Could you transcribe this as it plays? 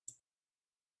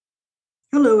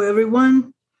Hello,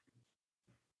 everyone.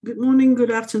 Good morning,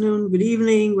 good afternoon, good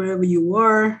evening, wherever you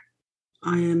are.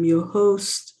 I am your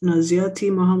host,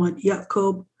 Naziati Muhammad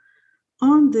Yaakob,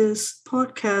 on this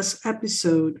podcast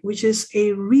episode, which is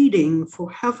a reading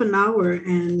for half an hour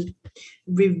and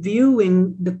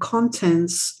reviewing the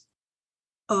contents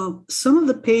of some of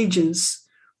the pages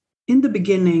in the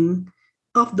beginning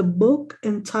of the book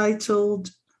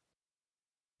entitled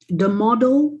The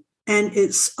Model and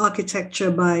Its Architecture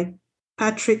by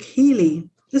Patrick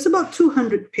Healy. There's about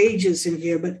 200 pages in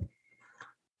here, but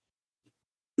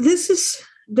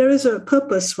there is a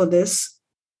purpose for this.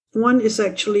 One is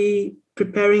actually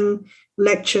preparing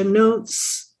lecture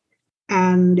notes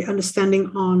and the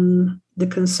understanding on the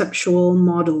conceptual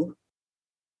model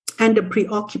and the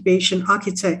preoccupation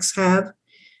architects have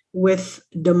with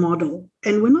the model.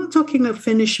 And we're not talking a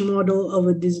finished model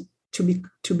of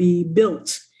to be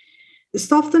built.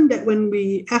 It's often that when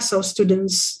we ask our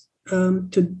students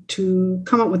to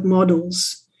come up with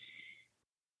models,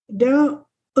 there are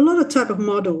a lot of type of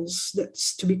models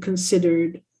that's to be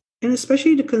considered, and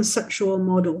especially the conceptual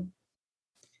model.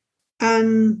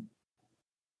 And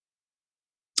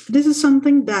this is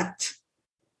something that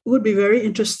would be very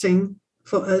interesting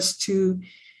for us to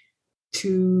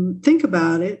think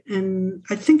about it. And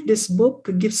I think this book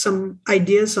could give some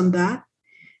ideas on that.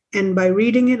 And by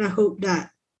reading it, I hope that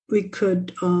we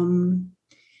could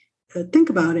think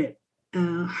about it,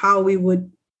 how we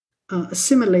would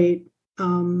assimilate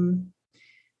the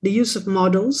use of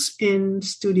models in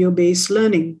studio-based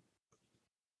learning.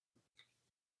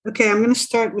 Okay, I'm going to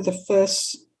start with the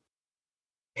first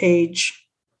page.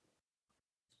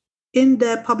 In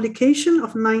their publication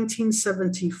of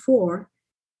 1974,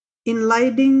 in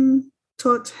Leiding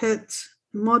tot het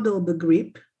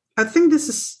modelbegrip, I think this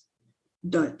is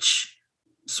Dutch.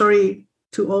 Sorry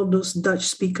to all those Dutch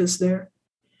speakers there.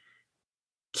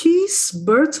 Kees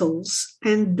Bertels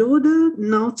and Dode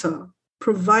Nauta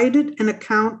provided an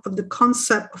account of the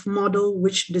concept of model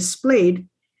which displayed,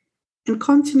 and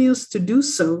continues to do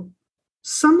so,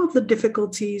 some of the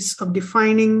difficulties of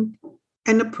defining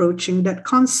and approaching that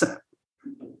concept.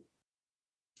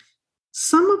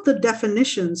 Some of the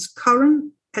definitions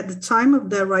current at the time of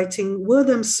their writing were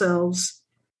themselves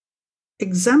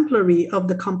exemplary of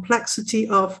the complexity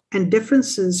of and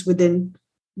differences within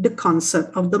the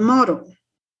concept of the model.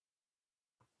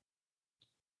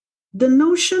 The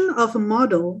notion of a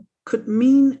model could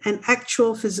mean an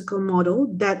actual physical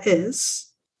model, that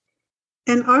is,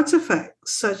 an artifact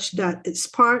such that its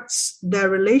parts, their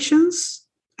relations,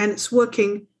 and its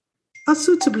working are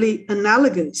suitably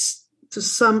analogous to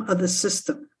some other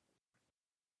system.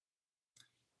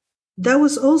 There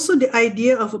was also the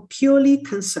idea of a purely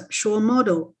conceptual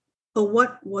model, or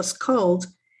what was called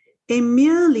a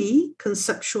merely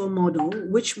conceptual model,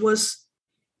 which was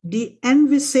the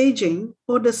envisaging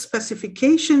or the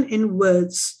specification in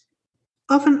words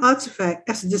of an artifact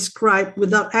as described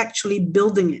without actually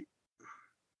building it.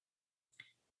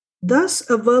 Thus,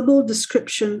 a verbal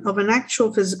description of an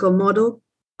actual physical model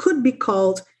could be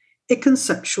called a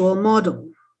conceptual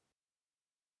model.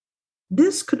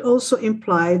 This could also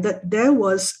imply that there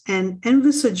was an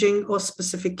envisaging or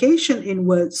specification in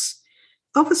words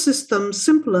of a system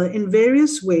simpler in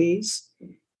various ways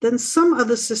than some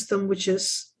other system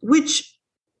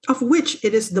of which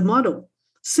it is the model,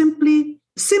 simply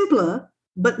simpler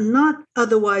but not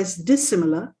otherwise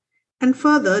dissimilar, and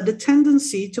further the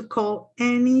tendency to call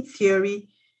any theory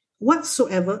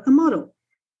whatsoever a model,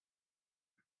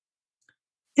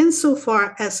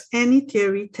 insofar as any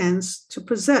theory tends to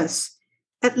possess,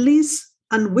 at least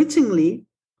unwittingly,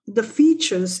 the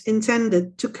features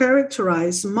intended to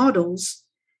characterize models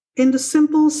in the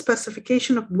simple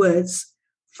specification of words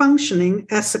functioning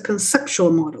as a conceptual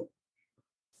model.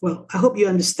 Well, I hope you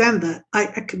understand that.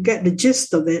 I could get the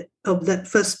gist of it, of that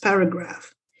first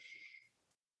paragraph.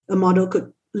 A model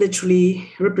could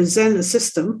literally represent a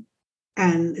system,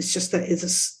 and it's just that it's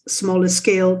a smaller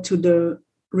scale to the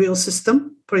real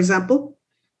system, for example,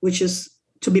 which is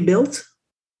to be built.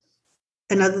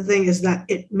 Another thing is that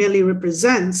it merely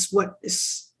represents what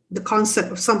is the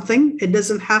concept of something. It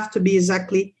doesn't have to be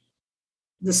exactly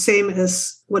the same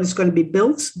as what is going to be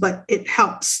built, but it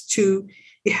helps to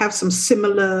have some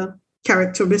similar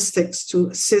characteristics to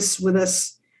assist with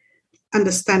us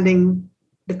understanding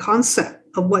the concept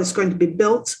of what is going to be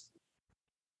built.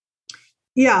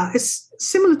 Yeah, it's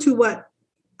similar to what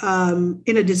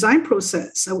in a design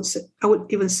process, I would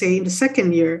even say in the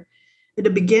second year, at the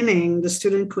beginning, the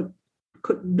student could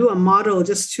do a model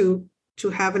just to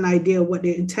have an idea of what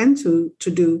they intend to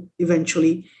do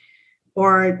eventually,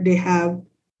 or they have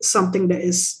something that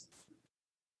is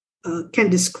can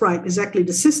describe exactly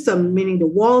the system, meaning the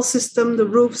wall system, the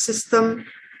roof system,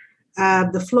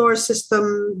 the floor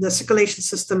system, the circulation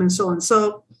system, and so on.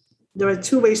 So there are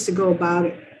two ways to go about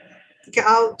it. Okay,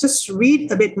 I'll just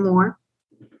read a bit more.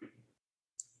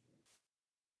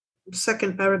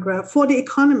 Second paragraph. For the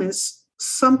economist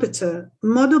Schumpeter,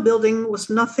 model building was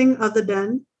nothing other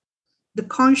than the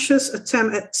conscious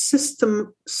attempt at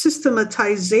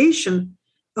systematization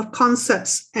of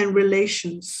concepts and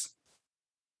relations.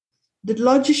 The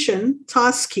logician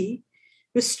Tarski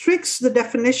restricts the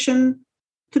definition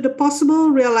to the possible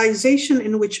realization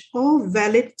in which all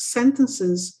valid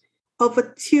sentences of a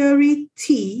theory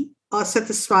T are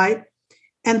satisfied,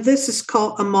 and this is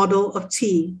called a model of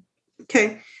T.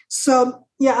 Okay, so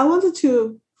I wanted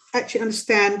to actually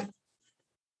understand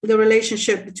the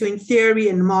relationship between theory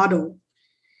and model.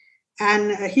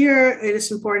 And here it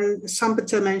is important,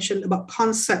 Schumpeter mentioned about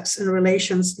concepts and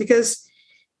relations, because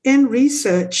in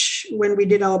research, when we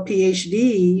did our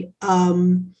PhD,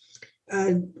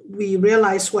 we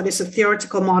realized what is a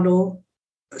theoretical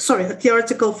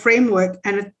framework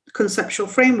and a conceptual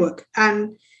framework.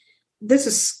 And this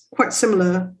is quite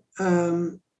similar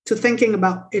to thinking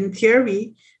about in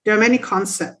theory. There are many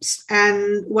concepts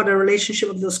and what a relationship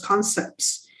of those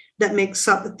concepts that makes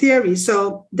up the theory.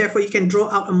 So therefore, you can draw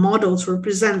out a model to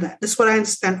represent that. That's what I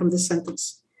understand from this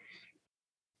sentence.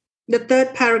 The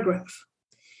third paragraph.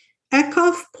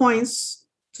 Eckhoff points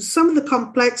to some of the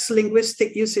complex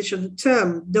linguistic usage of the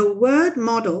term. The word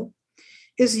model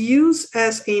is used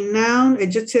as a noun,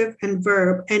 adjective, and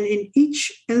verb, and in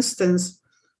each instance,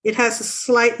 it has a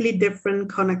slightly different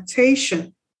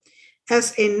connotation.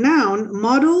 As a noun,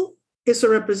 model is a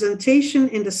representation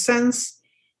in the sense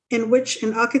in which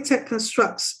an architect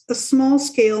constructs a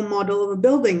small-scale model of a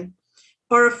building,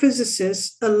 or a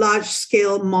physicist a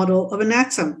large-scale model of an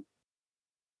atom.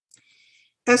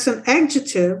 As an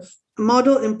adjective, a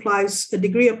model implies a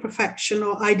degree of perfection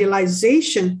or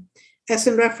idealization, as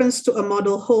in reference to a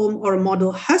model home or a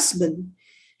model husband.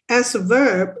 As a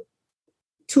verb,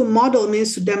 to model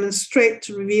means to demonstrate,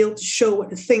 to reveal, to show what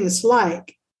the thing is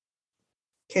like.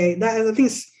 Okay, that I think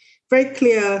is very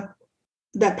clear,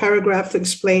 that paragraph, to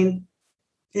explain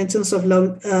in terms of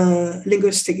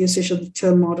linguistic usage of the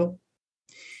term model.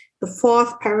 The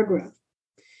fourth paragraph.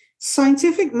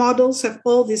 Scientific models have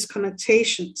all these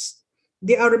connotations.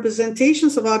 They are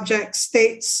representations of objects,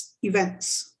 states,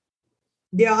 events.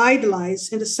 They are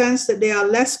idealized in the sense that they are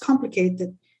less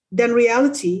complicated than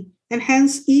reality and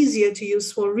hence easier to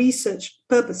use for research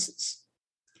purposes.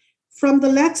 From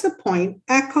the latter point,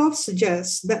 Eckhoff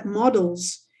suggests that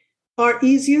models are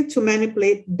easier to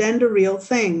manipulate than the real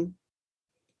thing,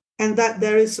 and that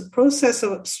there is a process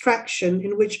of abstraction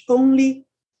in which only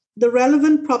the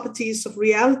relevant properties of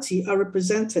reality are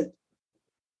represented.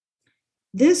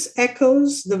 This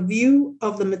echoes the view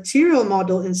of the material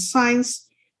model in science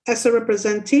as a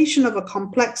representation of a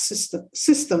complex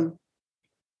system,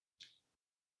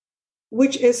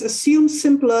 which is assumed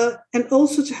simpler and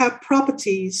also to have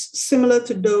properties similar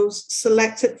to those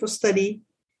selected for study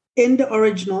in the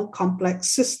original complex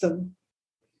system.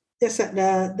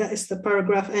 That is the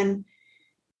paragraph, and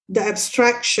the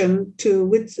abstraction to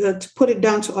put it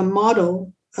down to a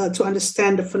model to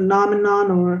understand the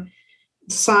phenomenon or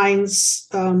science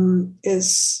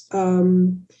is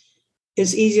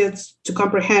easier to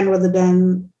comprehend rather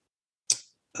than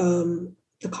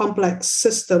the complex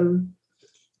system.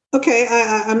 Okay,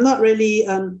 I'm not really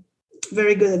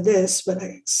very good at this, but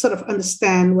I sort of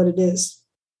understand what it is.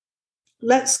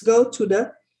 Let's go to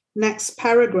the next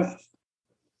paragraph.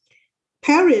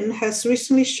 Perrin has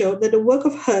recently showed that the work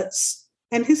of Hertz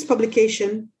and his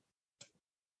publication,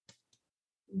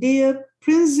 Die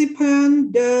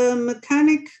Prinzipien der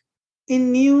Mechanik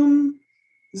in neuem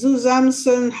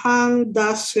Zusammenhang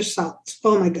dargestellt.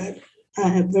 Oh my God, I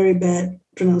have very bad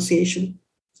pronunciation.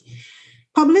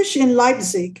 Published in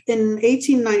Leipzig in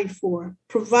 1894,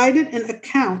 provided an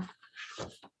account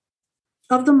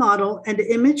of the model and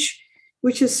the image,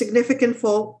 which is significant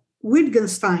for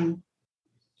Wittgenstein.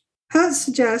 Hertz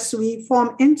suggests we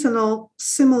form internal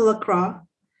simulacra,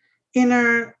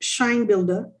 inner shine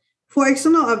builder, for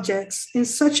external objects in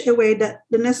such a way that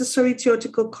the necessary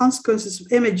theoretical consequences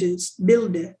of images,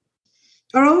 Bilder,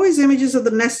 are always images of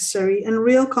the necessary and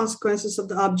real consequences of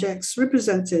the objects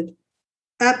represented,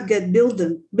 Abget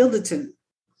Bildeten.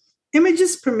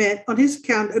 Images permit, on his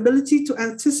account, ability to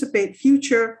anticipate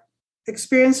future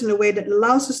experience in a way that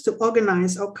allows us to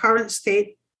organize our current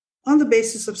state on the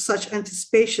basis of such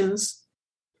anticipations.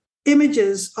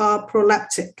 Images are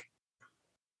proleptic.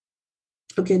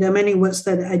 Okay, there are many words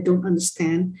that I don't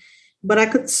understand, but I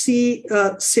could see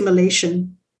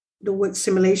simulation, the word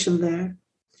simulation there.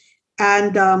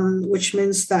 and which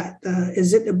means that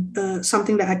is it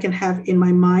something that I can have in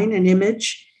my mind, an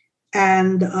image,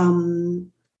 and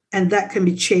that can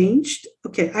be changed?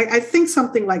 Okay, I think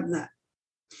something like that.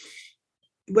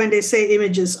 When they say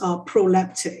images are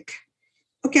proleptic.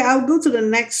 Okay, I'll go to the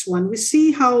next one. We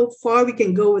see how far we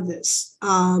can go with this.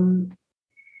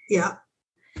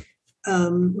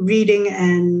 Reading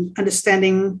and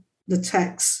understanding the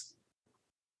text.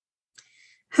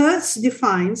 Hertz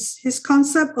defines his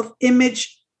concept of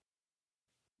image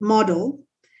model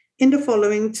in the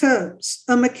following terms.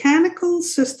 A mechanical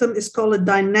system is called a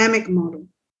dynamic model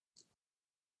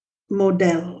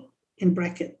in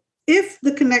bracket. If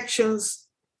the connections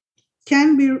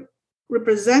can be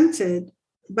represented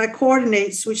by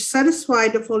coordinates which satisfy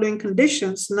the following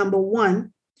conditions. Number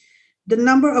one, the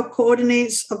number of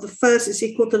coordinates of the first is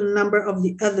equal to the number of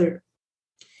the other.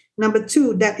 Number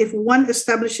two, that if one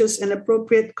establishes an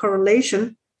appropriate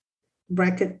correlation,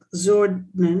 bracket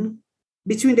Zordnen,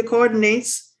 between the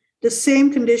coordinates, the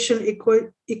same condition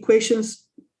equations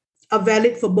are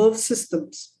valid for both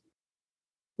systems.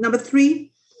 Number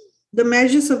three, the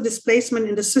measures of displacement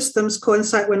in the systems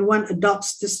coincide when one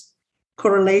adopts this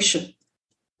correlation.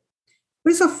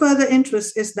 What is of further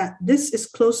interest is that this is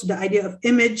close to the idea of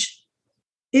image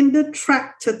in the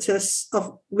Tractatus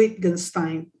of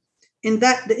Wittgenstein, in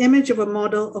that the image of a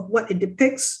model of what it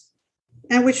depicts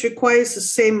and which requires the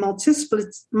same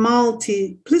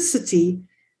multiplicity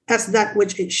as that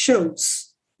which it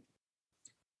shows.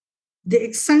 The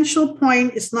essential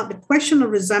point is not the question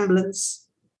of resemblance,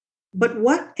 but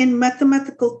what in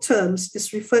mathematical terms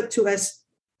is referred to as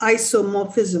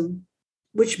isomorphism,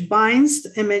 which binds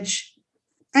the image,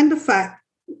 and the fact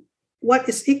what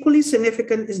is equally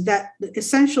significant is that the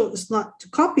essential is not to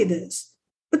copy this,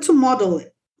 but to model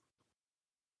it.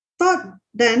 Thought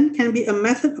then can be a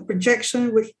method of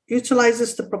projection which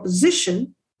utilizes the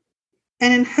proposition,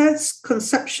 and in Hertz's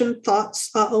conception, thoughts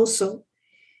are also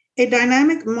a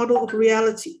dynamic model of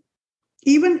reality.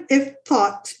 Even if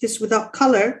thought is without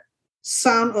color,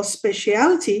 sound, or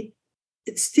spatiality,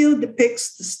 it still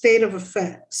depicts the state of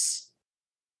affairs.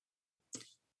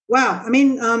 Wow,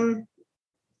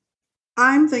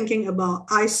 I'm thinking about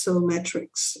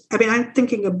isometrics. I'm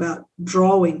thinking about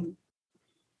drawing.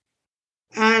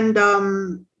 And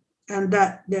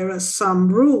that there are some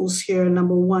rules here,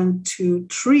 number 1, 2,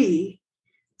 3,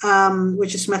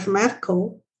 which is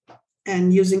mathematical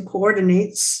and using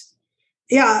coordinates.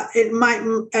 Yeah, it might,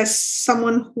 as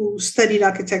someone who studied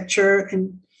architecture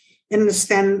and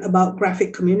understand about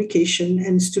graphic communication,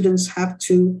 and students have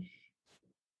to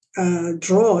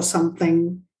draw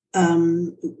something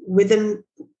within,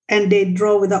 and they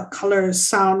draw without color,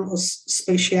 sound, or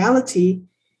spatiality,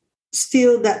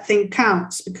 still that thing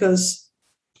counts because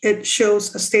it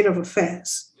shows a state of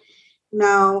affairs.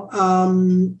 Now,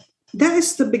 that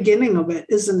is the beginning of it,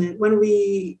 isn't it? When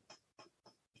we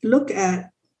look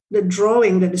at the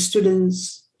drawing that the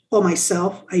students, or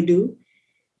myself, I do,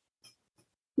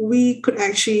 we could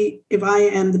actually, if I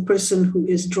am the person who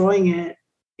is drawing it,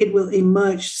 it will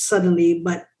emerge suddenly,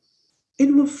 but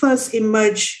it will first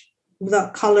emerge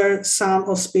without color, sound,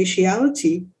 or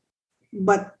spatiality.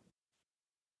 But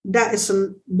that is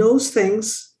those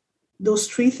things, those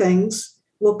 3 things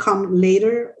will come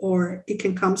later, or it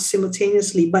can come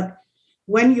simultaneously. But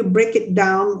when you break it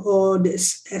down, or the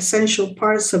essential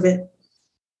parts of it,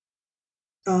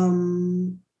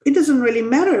 it doesn't really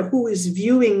matter who is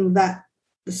viewing that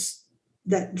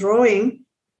drawing.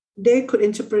 They could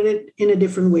interpret it in a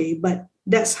different way, but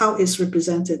that's how it's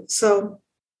represented. So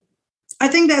I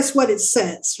think that's what it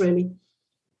says, really.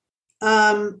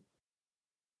 I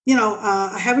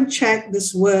haven't checked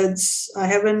these words. I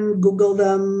haven't Googled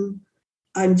them.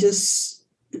 I'm just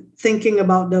thinking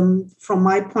about them from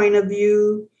my point of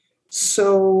view.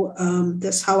 So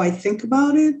that's how I think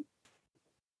about it.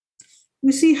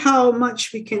 We see how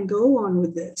much we can go on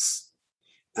with this.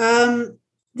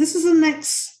 This is the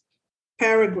next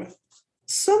paragraph.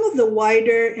 Some of the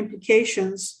wider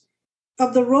implications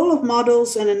of the role of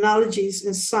models and analogies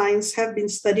in science have been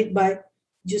studied by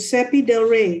Giuseppe Del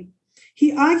Re.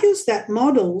 He argues that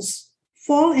models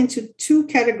fall into 2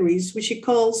 categories, which he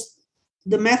calls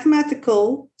the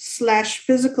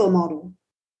mathematical/physical model.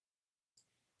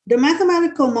 The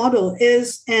mathematical model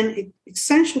is an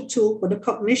essential tool for the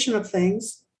cognition of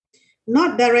things,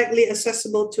 not directly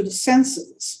accessible to the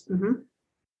senses.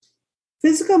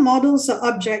 Physical models are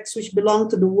objects which belong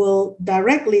to the world,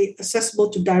 directly accessible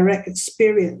to direct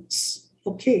experience.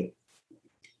 Okay,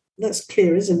 that's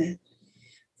clear, isn't it?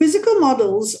 Physical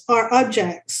models are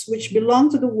objects which belong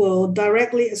to the world,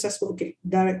 directly accessible. Okay,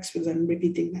 direct experience, I'm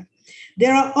repeating that. They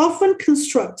are often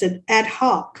constructed ad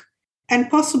hoc and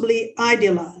possibly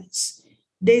idealized.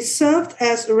 They served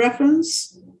as a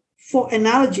reference for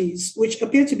analogies which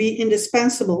appear to be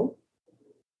indispensable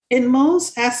in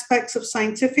most aspects of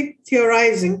scientific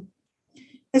theorizing,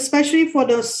 especially for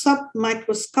the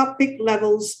submicroscopic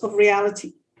levels of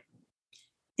reality.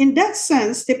 In that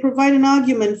sense, they provide an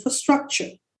argument for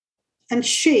structure and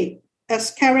shape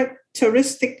as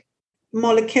characteristic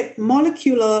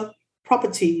molecular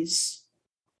properties.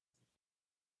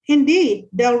 Indeed,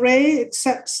 Del Rey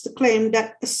accepts the claim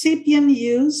that a sapient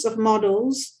use of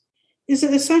models is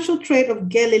an essential trait of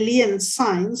Galilean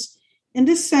science, in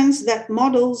the sense that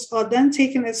models are then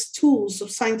taken as tools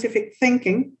of scientific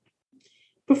thinking,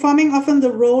 performing often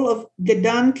the role of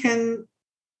Gedanken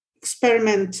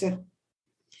experimenter.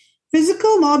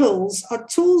 Physical models are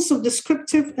tools of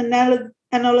descriptive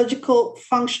analogical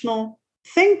functional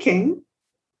thinking,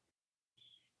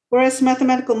 whereas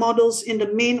mathematical models in the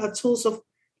main are tools of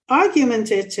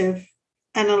argumentative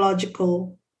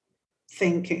analogical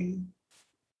thinking.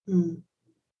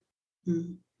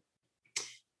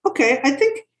 Okay, I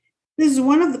think this is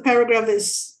one of the paragraphs that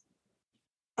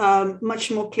is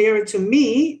much more clearer to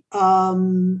me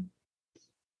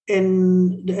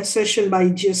in the assertion by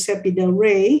Giuseppe Del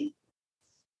Rey,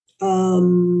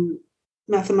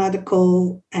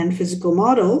 mathematical and physical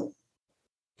model.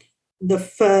 The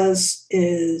first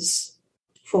is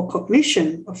for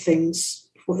cognition of things,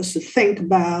 for us to think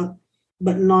about,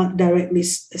 but not directly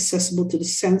accessible to the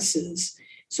senses.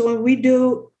 So when we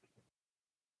do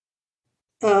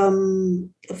a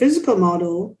physical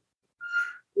model,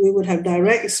 we would have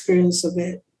direct experience of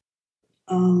it.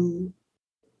 A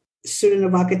student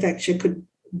of architecture could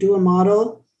do a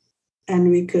model and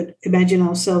we could imagine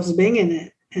ourselves being in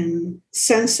it and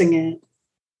sensing it.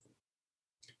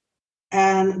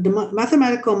 And the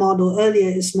mathematical model earlier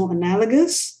is more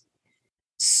analogous.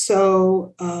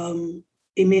 So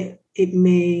it may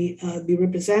be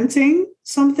representing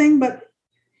something, but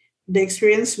the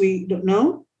experience we don't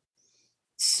know.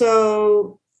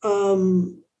 So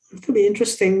it could be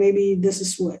interesting. Maybe this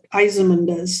is what Eisenman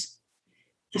does.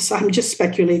 So I'm just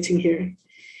speculating here.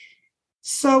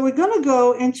 So we're going to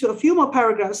go into a few more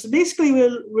paragraphs. So basically,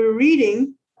 we're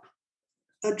reading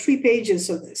 3 pages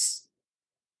of this.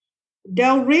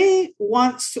 Del Rey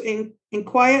wants to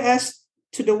inquire as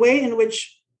to the way in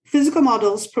which physical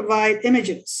models provide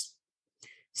images.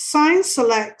 Science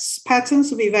selects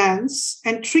patterns of events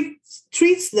and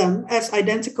treats them as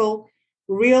identical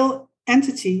real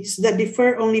entities that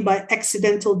differ only by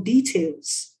accidental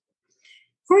details.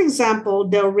 For example,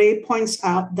 Del Rey points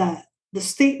out that the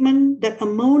statement that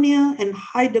ammonia and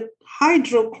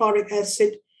hydrochloric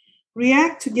acid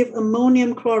react to give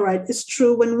ammonium chloride is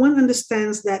true when one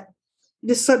understands that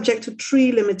it is subject to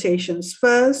 3 limitations.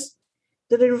 First,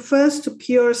 that it refers to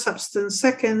pure substance.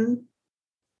 Second,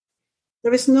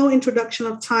 there is no introduction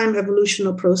of time, evolution,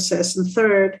 or process. And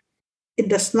third, it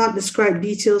does not describe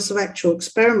details of actual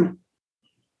experiment.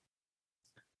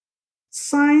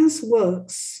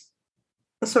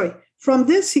 From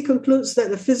this, he concludes that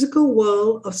the physical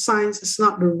world of science is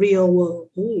not the real world.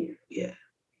 Ooh, yeah.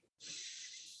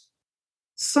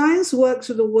 Science works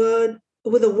with a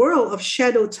world of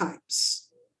shadow types.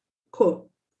 Quote,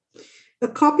 a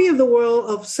copy of the world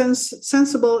of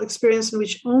sensible experience in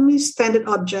which only standard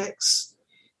objects,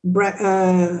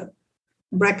 bracket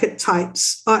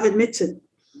types, are admitted.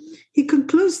 He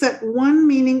concludes that one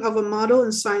meaning of a model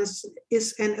in science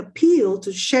is an appeal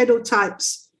to shadow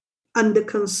types under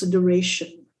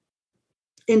consideration.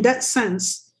 In that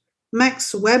sense,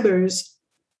 Max Weber's,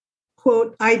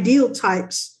 quote, ideal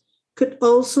types could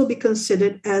also be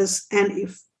considered as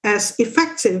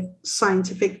effective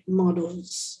scientific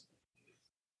models.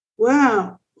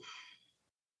 Wow.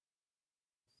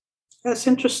 That's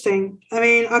interesting. I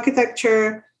mean,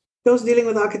 architecture, those dealing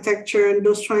with architecture and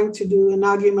those trying to do an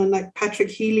argument like Patrick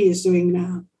Healy is doing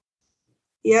now,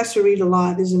 he has to read a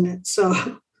lot, isn't it?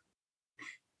 So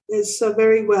it's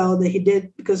very well that he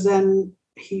did, because then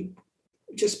he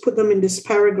just put them in this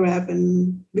paragraph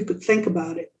and we could think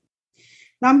about it.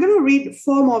 Now I'm going to read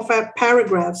 4 more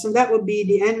paragraphs, and that would be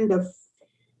the end of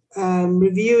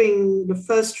reviewing the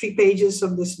first 3 pages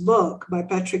of this book by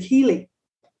Patrick Healy.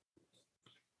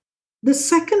 The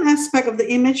second aspect of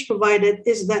the image provided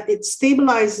is that it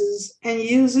stabilizes and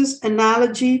uses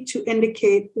analogy to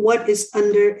indicate what is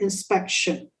under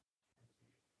inspection.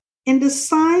 In the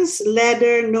science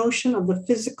ladder notion of the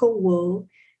physical world,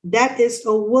 that is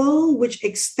a world which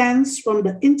extends from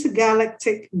the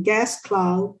intergalactic gas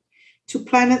cloud to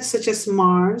planets such as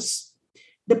Mars,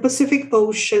 the Pacific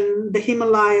Ocean, the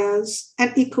Himalayas, an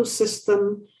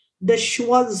ecosystem, the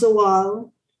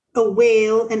Schwarzwald, a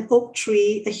whale, an oak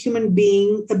tree, a human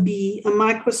being, a bee, a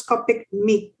microscopic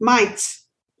mite,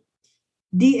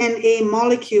 DNA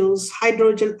molecules,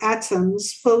 hydrogen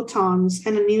atoms, photons,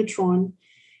 and a neutron,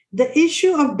 the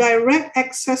issue of direct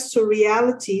access to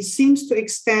reality seems to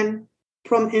extend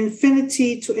from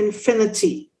infinity to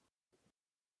infinity.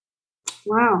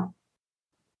 Wow.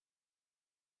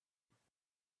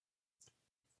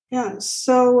 Yeah,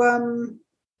 so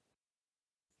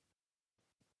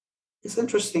it's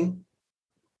interesting.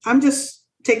 I'm just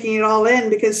taking it all in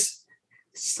because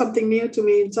it's something new to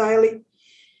me entirely.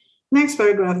 Next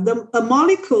paragraph. A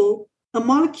molecule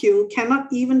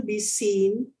cannot even be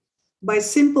seen by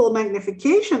simple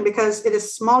magnification because it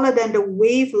is smaller than the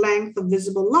wavelength of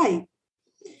visible light.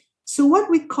 So what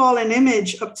we call an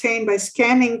image obtained by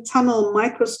scanning tunnel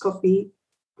microscopy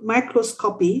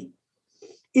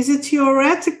is a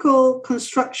theoretical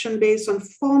construction based on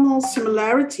formal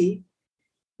similarity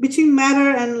between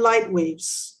matter and light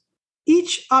waves.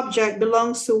 Each object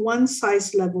belongs to one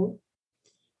size level,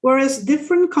 whereas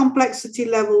different complexity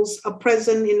levels are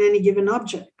present in any given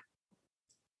object.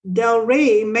 Del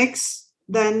Rey makes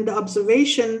then the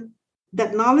observation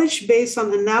that knowledge based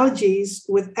on analogies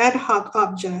with ad hoc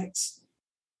objects,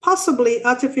 possibly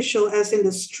artificial as in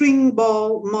the string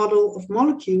ball model of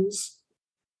molecules,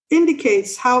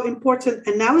 indicates how important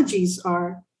analogies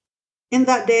are in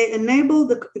that they enable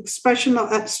the expression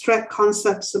of abstract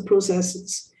concepts and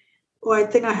processes. Oh, I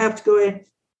think I have to go in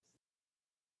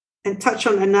and touch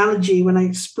on analogy when I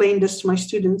explain this to my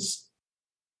students.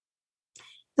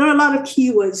 There are a lot of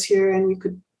keywords here, and we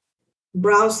could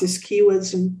browse these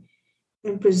keywords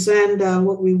and present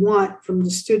what we want from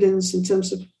the students in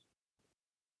terms of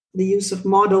the use of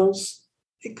models.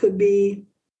 It could be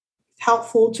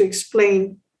helpful to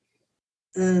explain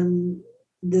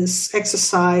this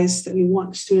exercise that we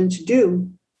want the student to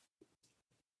do.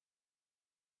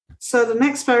 So the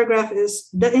next paragraph is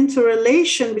the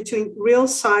interrelation between real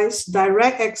size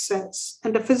direct access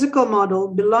and the physical model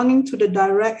belonging to the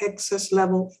direct access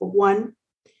level for one.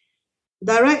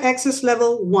 Direct access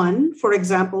level 1, for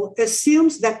example,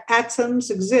 assumes that atoms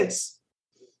exist,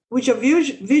 which are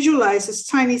visualized as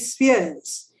tiny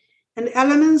spheres, and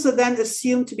elements are then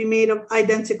assumed to be made of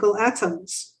identical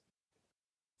atoms.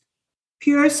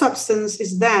 Pure substance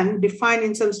is then defined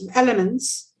in terms of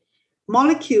elements.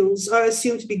 Molecules are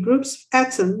assumed to be groups of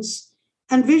atoms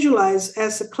and visualized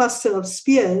as a cluster of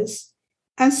spheres,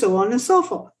 and so on and so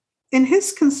forth. In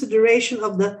his consideration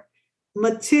of the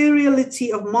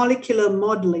materiality of molecular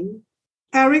modeling,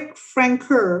 Eric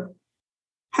Francoeur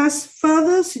has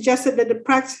further suggested that the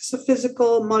practice of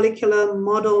physical molecular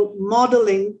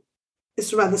modeling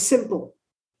is rather simple.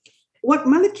 What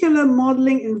molecular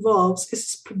modeling involves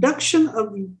is production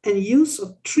of and use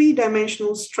of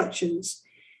three-dimensional structures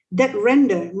that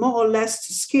render, more or less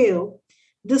to scale,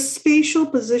 the spatial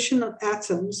position of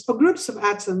atoms or groups of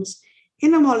atoms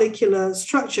in a molecular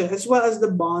structure, as well as the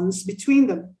bonds between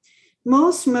them.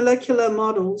 Most molecular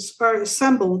models are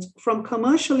assembled from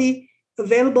commercially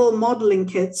available modeling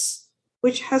kits,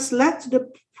 which has led to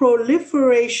the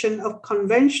proliferation of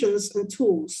conventions and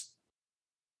tools.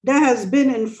 There has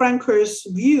been, in Francoeur's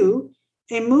view,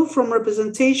 a move from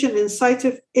representation in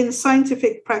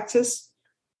scientific practice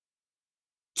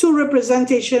to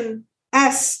representation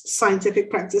as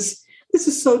scientific practice. This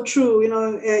is so true.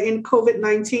 In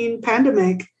COVID-19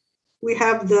 pandemic, we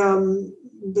have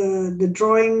the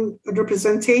drawing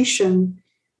representation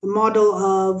model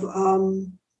of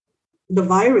the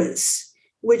virus,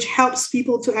 which helps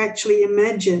people to actually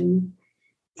imagine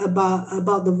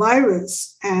about the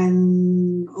virus,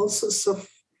 and all sorts of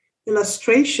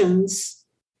illustrations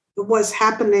of what's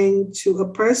happening to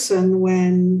a person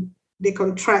when they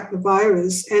contract the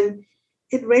virus. And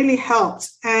it really helped.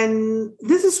 And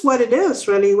this is what it is,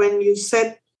 really, when you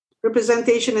set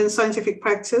representation in scientific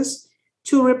practice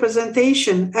to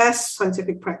representation as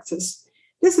scientific practice.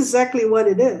 This is exactly what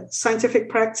it is, scientific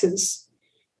practice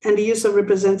and the use of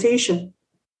representation,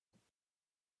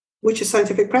 which is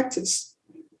scientific practice.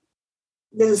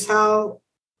 This is how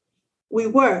we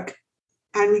work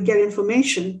and we get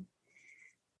information.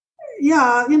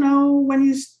 Yeah,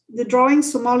 when the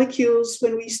drawings of molecules,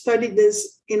 when we studied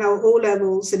this in our O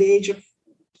levels at the age of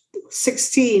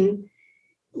 16,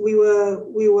 we were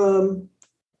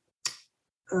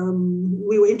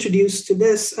introduced to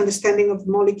this understanding of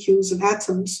molecules and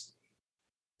atoms.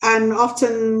 And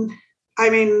often,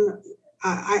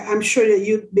 I'm sure that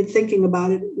you've been thinking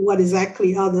about it, what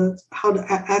exactly how the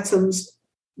atoms,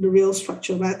 the real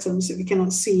structure of atoms that we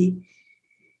cannot see.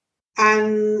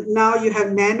 And now you have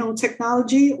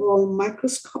nanotechnology or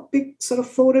microscopic sort of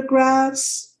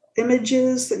photographs,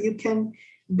 images that you can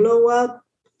blow up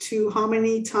to how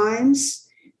many times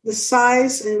the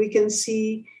size, and we can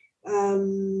see,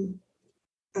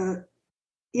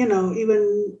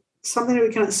 even something that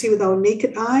we cannot see with our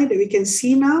naked eye that we can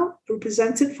see now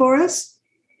represented for us.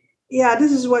 Yeah,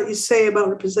 this is what you say about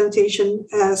representation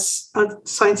as a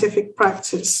scientific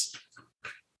practice.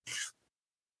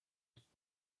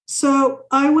 So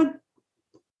I would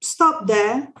stop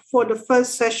there for the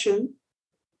first session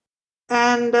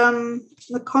and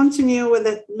we'll continue with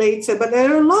it later. But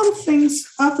there are a lot of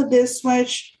things after this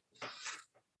which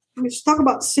talk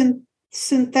about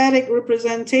synthetic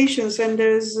representations, and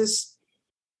there's this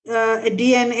a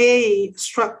DNA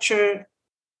structure,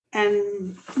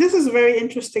 and this is a very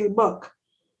interesting book.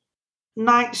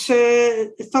 Nietzsche,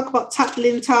 talk about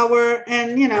Tatlin Tower,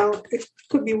 and it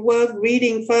could be worth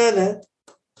reading further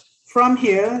from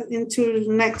here into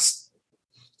the next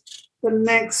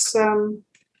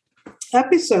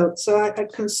episode. So I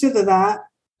consider that,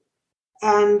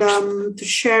 and to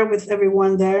share with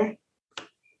everyone there.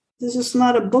 This is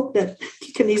not a book that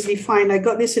you can easily find. I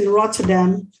got this in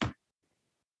Rotterdam.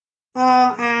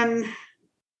 And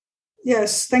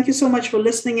yes, thank you so much for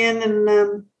listening in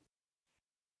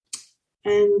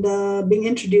and being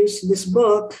introduced to this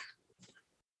book.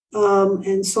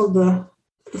 And so the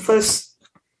first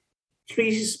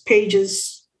 3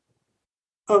 pages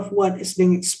of what is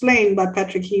being explained by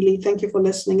Patrick Healy. Thank you for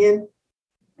listening in.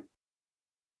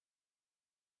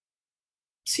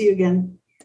 See you again.